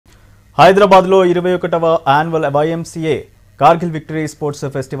హైదరాబాద్లో 21వ annual YMCA Kargil victory sports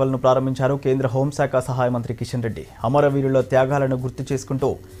ఫెస్టివల్ను ప్రారంభించారు కేంద్ర హోంశాఖ సహాయ మంత్రి కిషన్ రెడ్డి. అమరవీరుల త్యాగాలను గుర్తు చేసుకుంటూ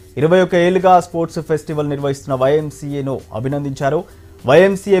 21 ఏళ్లుగా స్పోర్ట్స్ ఫెస్టివల్ నిర్వహిస్తున్న YMCAను అభినందించారు.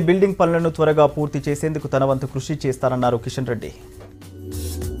 YMCA బిల్డింగ్ పనులను త్వరగా పూర్తి చేసేందుకు తన వంతు కృషి చేస్తారన్నారు కిషన్ రెడ్డి.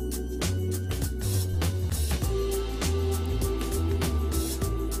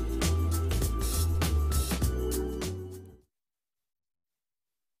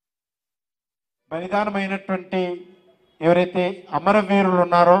 బలిదానమైనటువంటి ఎవరైతే అమరవీరులు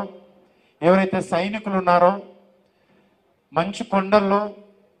ఉన్నారో, ఎవరైతే సైనికులు ఉన్నారో, మంచు కొండల్లో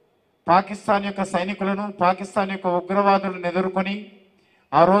పాకిస్తాన్ యొక్క సైనికులను, పాకిస్తాన్ యొక్క ఉగ్రవాదులను ఎదుర్కొని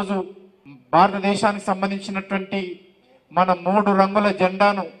ఆ రోజు భారతదేశానికి సంబంధించినటువంటి మన 3 రంగుల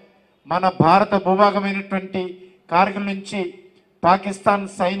జెండాను మన భారత భూభాగమైనటువంటి కార్గిల్ నుంచి పాకిస్తాన్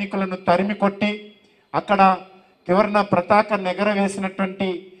సైనికులను తరిమి కొట్టి అక్కడ త్రివర్ణ పతాకం ఎగరవేసినటువంటి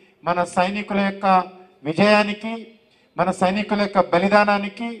మన సైనికుల యొక్క విజయానికి, మన సైనికుల యొక్క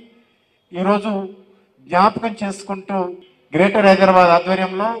బలిదానానికి ఈరోజు జ్ఞాపకం చేసుకుంటూ గ్రేటర్ హైదరాబాద్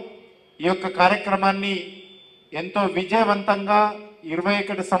ఆధ్వర్యంలో ఈ యొక్క కార్యక్రమాన్ని ఎంతో విజయవంతంగా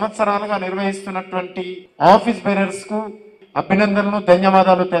 21 సంవత్సరాలుగా నిర్వహిస్తున్నటువంటి ఆఫీస్ బేరర్స్కు అభినందనలు,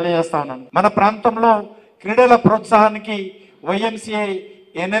 ధన్యవాదాలు తెలియజేస్తా ఉన్నాను. మన ప్రాంతంలో క్రీడల ప్రోత్సాహానికి YMCA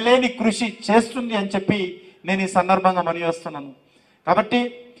ఎనలేని కృషి చేస్తుంది అని చెప్పి నేను ఈ సందర్భంగా మనవి చేస్తున్నాను. కాబట్టి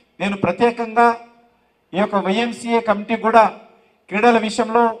నేను ప్రత్యేకంగా ఈ యొక్క YMCA కమిటీ కూడా క్రీడల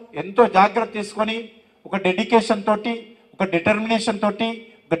విషయంలో ఎంతో జాగ్రత్త తీసుకొని ఒక డెడికేషన్ తోటి, ఒక డిటర్మినేషన్ తోటి,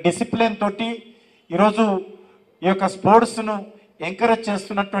 ఒక డిసిప్లిన్ తోటి ఈరోజు ఈ యొక్క స్పోర్ట్స్ను ఎంకరేజ్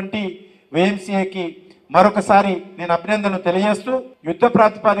చేస్తున్నటువంటి YMCAకి మరొకసారి నేను అభినందనలు తెలియజేస్తూ, యుద్ధ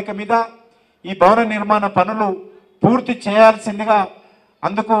ప్రాతిపదిక మీద ఈ భవన నిర్మాణ పనులు పూర్తి చేయాల్సిందిగా,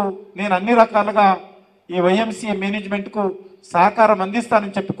 అందుకు నేను అన్ని రకాలుగా ఈ YMCA మేనేజ్మెంట్కు సహకారం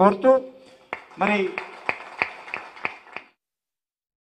అందిస్తానని చెప్పి కోరుతూ, మరి